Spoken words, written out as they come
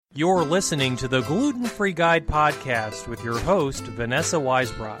You're listening to the Gluten-Free Guide podcast with your host, Vanessa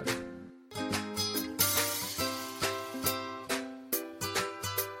Weisbrod.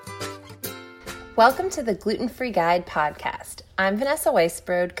 Welcome to the Gluten-Free Guide podcast. I'm Vanessa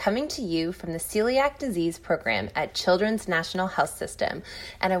Weisbrod, coming to you from the Celiac Disease Program at Children's National Health System,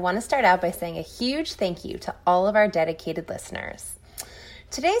 and I want to start out by saying a huge thank you to all of our dedicated listeners.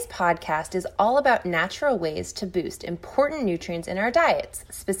 Today's podcast is all about natural ways to boost important nutrients in our diets,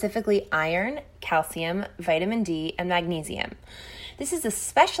 specifically iron, calcium, vitamin D, and magnesium. This is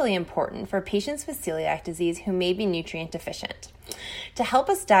especially important for patients with celiac disease who may be nutrient deficient. To help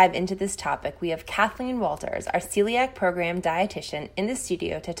us dive into this topic, we have Kathleen Walters, our celiac program dietitian, in the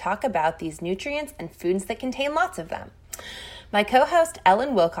studio to talk about these nutrients and foods that contain lots of them. My co-host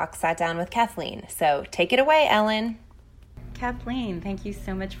Ellen Wilcox sat down with Kathleen, so take it away, Ellen. Kathleen, thank you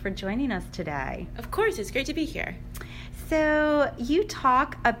so much for joining us today. Of course, it's great to be here. So you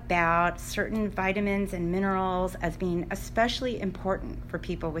talk about certain vitamins and minerals as being especially important for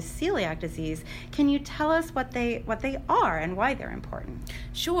people with celiac disease. Can you tell us what they are and why they're important?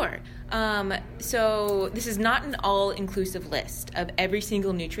 Sure. So this is not an all-inclusive list of every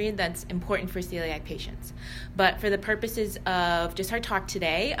single nutrient that's important for celiac patients. But for the purposes of just our talk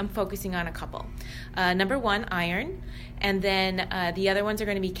today, I'm focusing on a couple. Number one, iron. And then the other ones are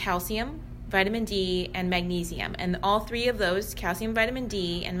going to be calcium, vitamin D, and magnesium. And all three of those, calcium, vitamin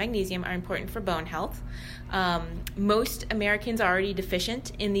D, and magnesium, are important for bone health. Most Americans are already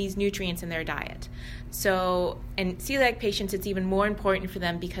deficient in these nutrients in their diet. So, in celiac patients, it's even more important for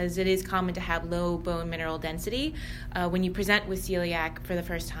them because it is common to have low bone mineral density when you present with celiac for the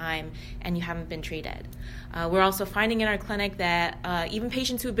first time and you haven't been treated. We're also finding in our clinic that even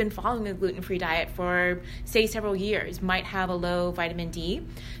patients who've been following a gluten-free diet for, say, several years might have a low vitamin D.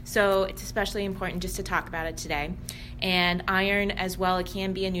 So it's especially important just to talk about it today. And iron as well, it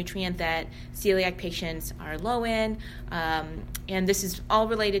can be a nutrient that celiac patients are low in. And this is all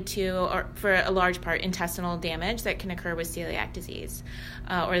related to, or for a large part, intestinal damage that can occur with celiac disease,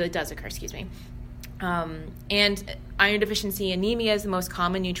 or that does occur, and iron deficiency anemia is the most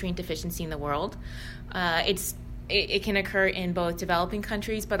common nutrient deficiency in the world. It can occur in both developing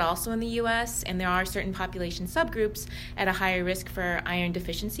countries, but also in the U.S., and there are certain population subgroups at a higher risk for iron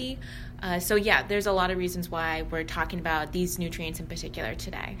deficiency. There's a lot of reasons why we're talking about these nutrients in particular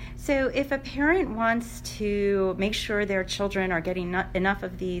today. So if a parent wants to make sure their children are getting enough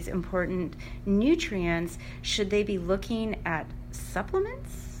of these important nutrients, should they be looking at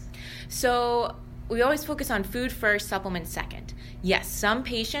supplements? So we always focus on food first, supplement second. Yes, some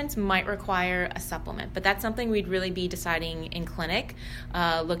patients might require a supplement, but that's something we'd really be deciding in clinic,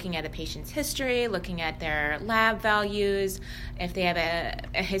 looking at a patient's history, looking at their lab values, if they have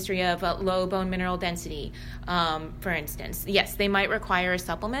a history of low bone mineral density, for instance. Yes, they might require a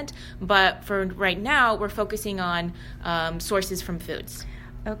supplement, but for right now, we're focusing on sources from foods.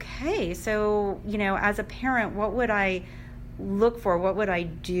 Okay, so, as a parent, what would I look for? What would I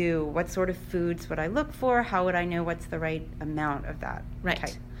do? What sort of foods would I look for? How would I know what's the right amount of that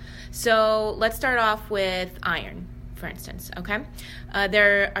type? So let's start off with iron, for instance, okay?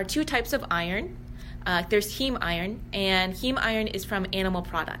 There are two types of iron. There's heme iron, and heme iron is from animal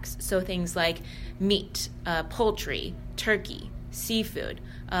products. So things like meat, poultry, turkey, seafood.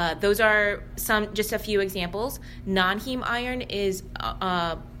 Those are just a few examples. Non-heme iron is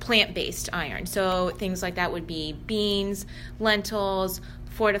plant-based iron. So things like that would be beans, lentils,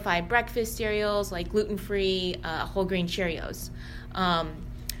 fortified breakfast cereals like gluten-free, whole grain Cheerios.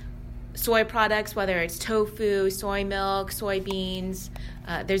 Soy products, whether it's tofu, soy milk, soybeans.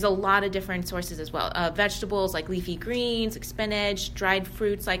 There's a lot of different sources as well. Vegetables like leafy greens, like spinach, dried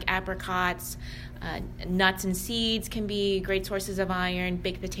fruits like apricots. Nuts and seeds can be great sources of iron,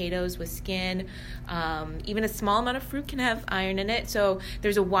 baked potatoes with skin. Even a small amount of fruit can have iron in it. So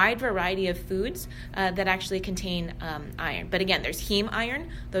there's a wide variety of foods that actually contain iron. But again, there's heme iron.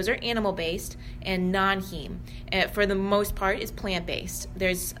 Those are animal-based, and non-heme, for the most part, is plant-based.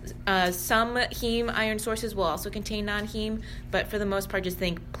 There's some heme iron sources will also contain non-heme, but for the most part, just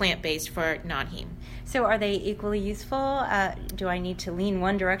think plant-based for non-heme. So are they equally useful? Do I need to lean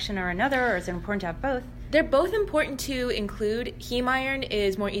one direction or another, or is it important to have both? They're both important to include. Heme iron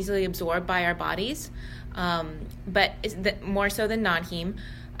is more easily absorbed by our bodies, but more so than non-heme.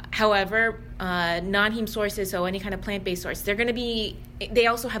 However, non-heme sources, so any kind of plant-based source, they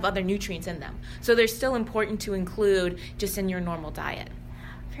also have other nutrients in them. So they're still important to include just in your normal diet.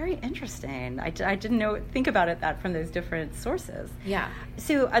 Very interesting. I didn't think about it that from those different sources. Yeah.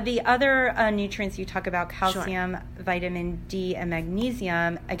 So the other nutrients you talk about, calcium, vitamin D, and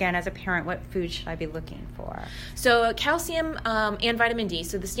magnesium, again, as a parent, what food should I be looking for? So calcium and vitamin D,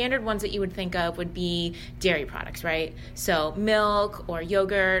 so the standard ones that you would think of would be dairy products, right? So milk or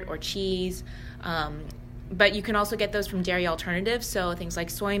yogurt or cheese. But you can also get those from dairy alternatives, so things like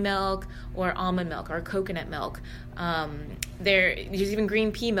soy milk or almond milk or coconut milk. There's even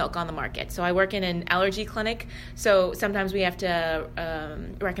green pea milk on the market. So I work in an allergy clinic, so sometimes we have to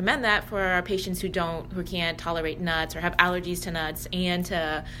recommend that for our patients who can't tolerate nuts or have allergies to nuts and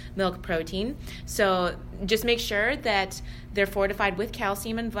to milk protein. So just make sure that they're fortified with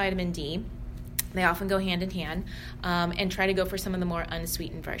calcium and vitamin D. They often go hand in hand, and try to go for some of the more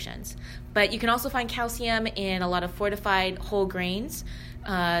unsweetened versions. But you can also find calcium in a lot of fortified whole grains.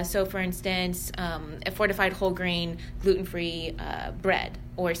 So, for instance, a fortified whole grain gluten-free bread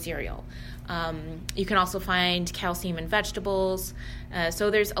or cereal. You can also find calcium in vegetables. So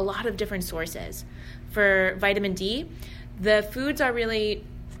there's a lot of different sources. For vitamin D, the foods are really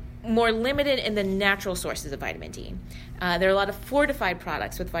more limited in the natural sources of vitamin D. There are a lot of fortified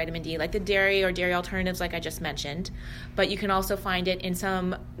products with vitamin D, like the dairy or dairy alternatives like I just mentioned, but you can also find it in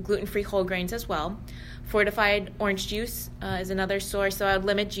some gluten-free whole grains as well. Fortified orange juice is another source, so I would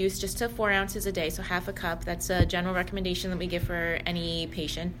limit juice just to 4 ounces a day, so half a cup. That's a general recommendation that we give for any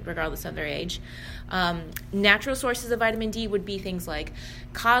patient, regardless of their age. Natural sources of vitamin D would be things like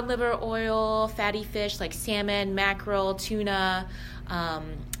cod liver oil, fatty fish like salmon, mackerel, tuna.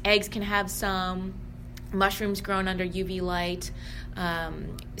 Eggs can have some. Mushrooms grown under UV light. But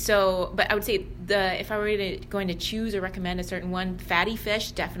I would say if I were going to choose or recommend a certain one, fatty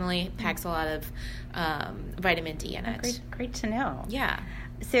fish definitely packs a lot of vitamin D in it. Great to know. Yeah.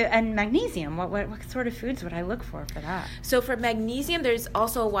 So, and magnesium, what sort of foods would I look for that? So for magnesium, there's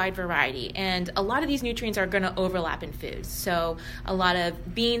also a wide variety, and a lot of these nutrients are going to overlap in foods. So a lot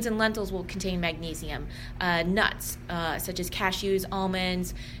of beans and lentils will contain magnesium. Nuts, such as cashews,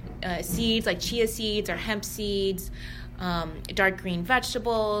 almonds, seeds like chia seeds or hemp seeds, dark green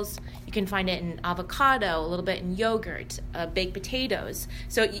vegetables. You can find it in avocado, a little bit in yogurt, baked potatoes.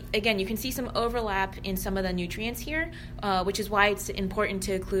 So again, you can see some overlap in some of the nutrients here, which is why it's important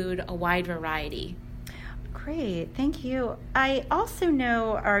to include a wide variety. Great, thank you. I also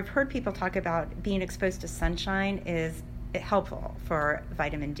know, or I've heard people talk about being exposed to sunshine is helpful for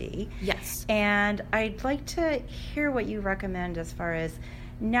vitamin D. Yes. And I'd like to hear what you recommend as far as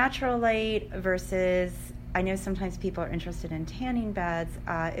natural light versus, I know sometimes people are interested in tanning beds.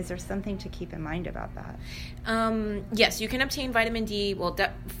 Is there something to keep in mind about that? Yes, you can obtain vitamin D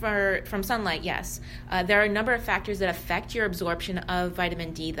from sunlight, yes. There are a number of factors that affect your absorption of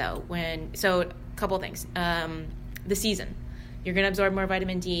vitamin D, though. So a couple of things. The season. You're going to absorb more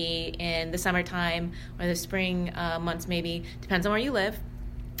vitamin D in the summertime or the spring months maybe. Depends on where you live.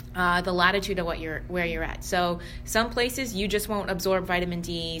 The latitude of where you're at. So some places you just won't absorb vitamin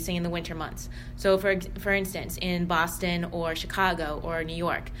D, say in the winter months. So for instance, in Boston or Chicago or New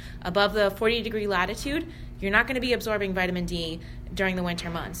York, above the 40-degree latitude, you're not going to be absorbing vitamin D during the winter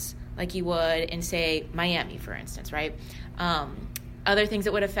months like you would in, say, Miami, for instance, right? Other things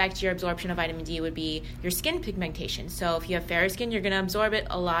that would affect your absorption of vitamin D would be your skin pigmentation. So if you have fairer skin, you're going to absorb it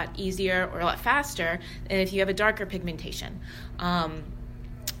a lot easier or a lot faster than if you have a darker pigmentation.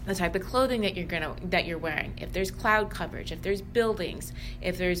 The type of clothing that you're wearing, if there's cloud coverage, if there's buildings,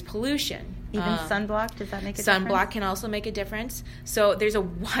 if there's pollution. Even sunblock, does that make a difference? difference? Sunblock can also make a difference. So there's a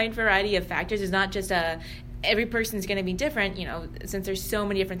wide variety of factors. It's not just every person's going to be different, since there's so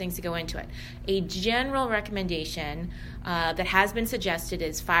many different things to go into it. A general recommendation that has been suggested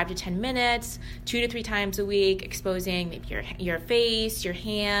is 5 to 10 minutes, 2 to 3 times a week, exposing maybe your face, your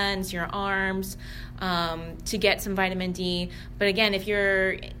hands, your arms, to get some vitamin D. But again,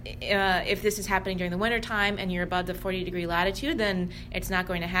 if this is happening during the winter time and you're above the 40-degree latitude, then it's not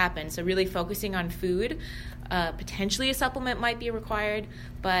going to happen. So really focusing on food. Potentially a supplement might be required,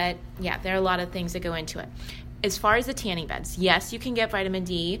 but yeah, there are a lot of things that go into it. As far as the tanning beds, yes, you can get vitamin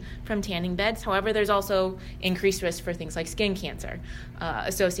D from tanning beds. However, there's also increased risk for things like skin cancer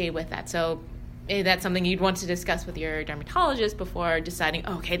associated with that. So that's something you'd want to discuss with your dermatologist before deciding,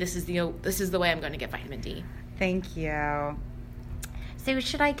 okay, this is the way I'm going to get vitamin D. Thank you. So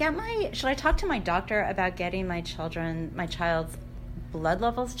should I talk to my doctor about getting my child's blood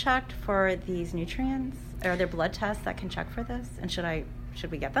levels checked for these nutrients? Are there blood tests that can check for this? And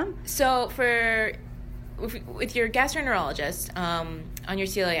should we get them? So with your gastroenterologist on your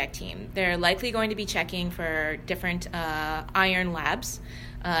celiac team, they're likely going to be checking for different iron labs.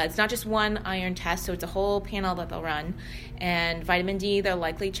 It's not just one iron test, so it's a whole panel that they'll run. And vitamin D, they'll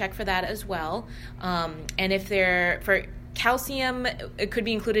likely check for that as well. And if for calcium, it could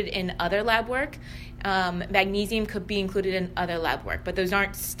be included in other lab work. Magnesium could be included in other lab work, but those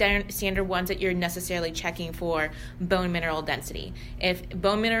aren't standard ones that you're necessarily checking for bone mineral density. If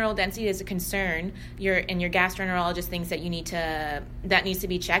bone mineral density is a concern, your gastroenterologist thinks that that needs to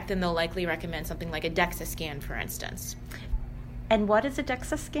be checked, then they'll likely recommend something like a DEXA scan, for instance. And what is a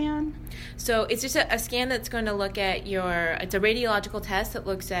DEXA scan? So it's just a scan that's going to look at it's a radiological test that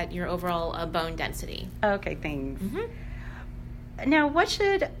looks at your overall bone density. Okay, thanks. Mm-hmm. Now, what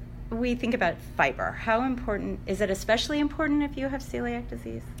should we think about fiber? How important is it? Especially important if you have celiac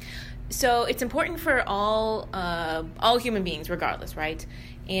disease? So it's important for all human beings, regardless, right?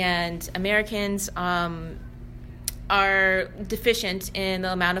 And Americans are deficient in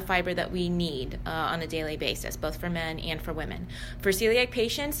the amount of fiber that we need on a daily basis, both for men and for women. For celiac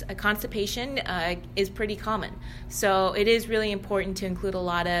patients, constipation is pretty common. So it is really important to include a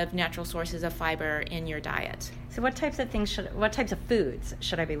lot of natural sources of fiber in your diet. So what types of foods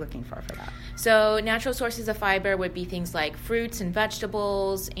should I be looking for that? So natural sources of fiber would be things like fruits and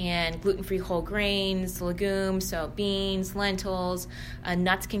vegetables and gluten-free whole grains, legumes, so beans, lentils,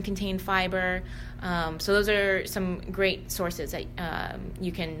 nuts can contain fiber. So those are some great sources that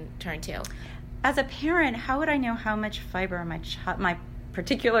you can turn to. As a parent, how would I know how much fiber my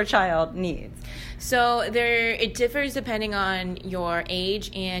particular child needs? So it differs depending on your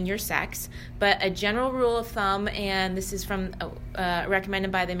age and your sex, but a general rule of thumb, and this is from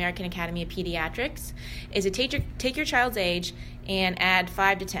recommended by the American Academy of Pediatrics, is to take your child's age and add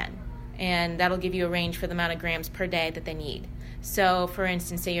 5 to 10, and that'll give you a range for the amount of grams per day that they need. So, for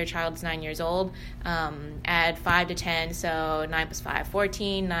instance, say your child's 9 years old, add 5 to 10, so 9 plus 5,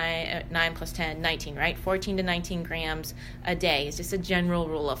 14, 9 plus 10, 19, right? 14 to 19 grams a day is just a general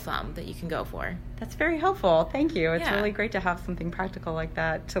rule of thumb that you can go for. That's very helpful. Thank you. It's Yeah. really great to have something practical like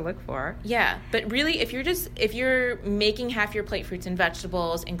that to look for. Yeah, but really, if you're making half your plate fruits and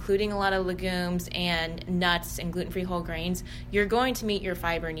vegetables, including a lot of legumes and nuts and gluten-free whole grains, you're going to meet your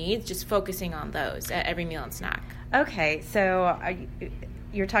fiber needs, just focusing on those at every meal and snack. Okay, so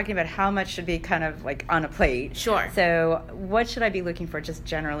you're talking about how much should be kind of like on a plate. Sure. So what should I be looking for just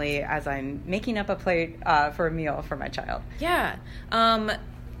generally as I'm making up a plate for a meal for my child? Yeah.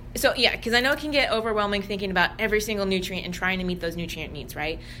 Because I know it can get overwhelming thinking about every single nutrient and trying to meet those nutrient needs,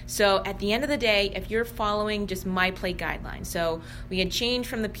 right? So at the end of the day, if you're following just my plate guidelines, so we had changed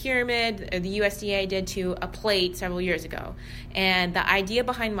from the pyramid, the USDA did, to a plate several years ago. And the idea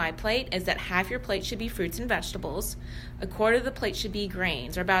behind my plate is that half your plate should be fruits and vegetables, a quarter of the plate should be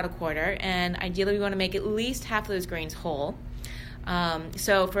grains, or about a quarter, and ideally we want to make at least half of those grains whole.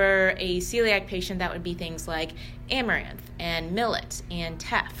 So for a celiac patient, that would be things like amaranth and millet and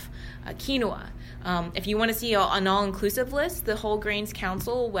teff, quinoa. If you want to see an all-inclusive list, the Whole Grains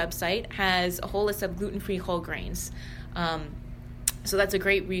Council website has a whole list of gluten-free whole grains. So that's a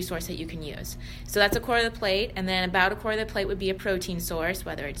great resource that you can use. So that's a quarter of the plate, and then about a quarter of the plate would be a protein source,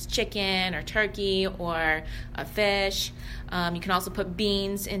 whether it's chicken or turkey or a fish. You can also put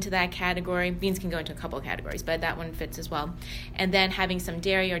beans into that category. Beans can go into a couple of categories, but that one fits as well. And then having some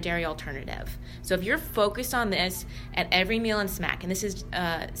dairy or dairy alternative. So if you're focused on this at every meal and snack, and this is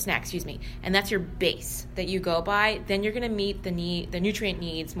and that's your base that you go by, then you're going to meet the nutrient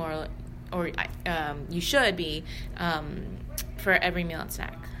needs more, or you should be, for every meal and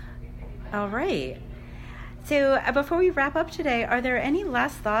snack. All right. So before we wrap up today, are there any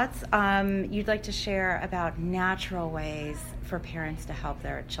last thoughts you'd like to share about natural ways for parents to help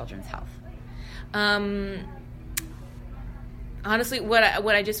their children's health? Honestly, what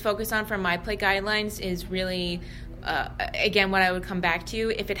I just focus on from my plate guidelines is really, again, what I would come back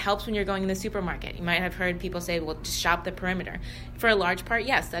to, if it helps when you're going in the supermarket. You might have heard people say, well, just shop the perimeter. For a large part,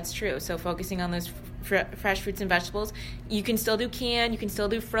 yes, that's true. So focusing on those fresh fruits and vegetables. You can still do canned, you can still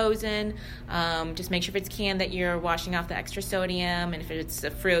do frozen. Just make sure if it's canned that you're washing off the extra sodium, and if it's a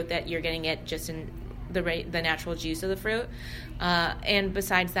fruit that you're getting it just in the natural juice of the fruit. And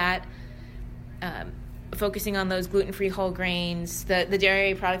besides that, focusing on those gluten-free whole grains, the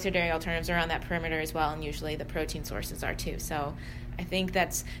dairy products or dairy alternatives are on that perimeter as well, and usually the protein sources are too. So I think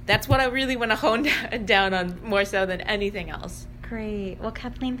that's what I really want to hone down on more so than anything else. Great. Well,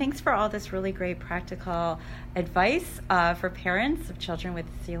 Kathleen, thanks for all this really great practical advice for parents of children with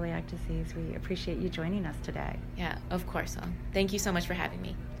celiac disease. We appreciate you joining us today. Yeah, of course. Thank you so much for having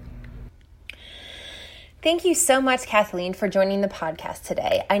me. Thank you so much, Kathleen, for joining the podcast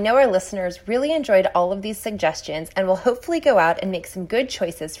today. I know our listeners really enjoyed all of these suggestions and will hopefully go out and make some good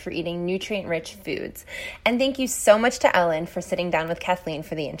choices for eating nutrient-rich foods. And thank you so much to Ellen for sitting down with Kathleen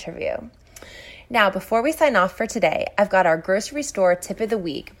for the interview. Now, before we sign off for today, I've got our grocery store tip of the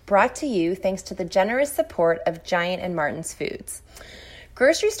week brought to you thanks to the generous support of Giant and Martin's Foods.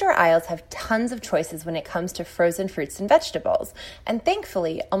 Grocery store aisles have tons of choices when it comes to frozen fruits and vegetables, and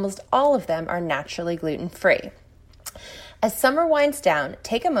thankfully, almost all of them are naturally gluten-free. As summer winds down,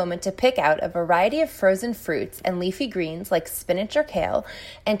 take a moment to pick out a variety of frozen fruits and leafy greens like spinach or kale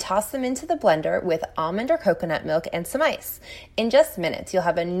and toss them into the blender with almond or coconut milk and some ice. In just minutes, you'll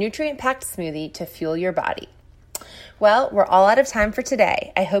have a nutrient-packed smoothie to fuel your body. Well, we're all out of time for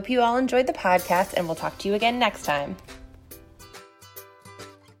today. I hope you all enjoyed the podcast, and we'll talk to you again next time.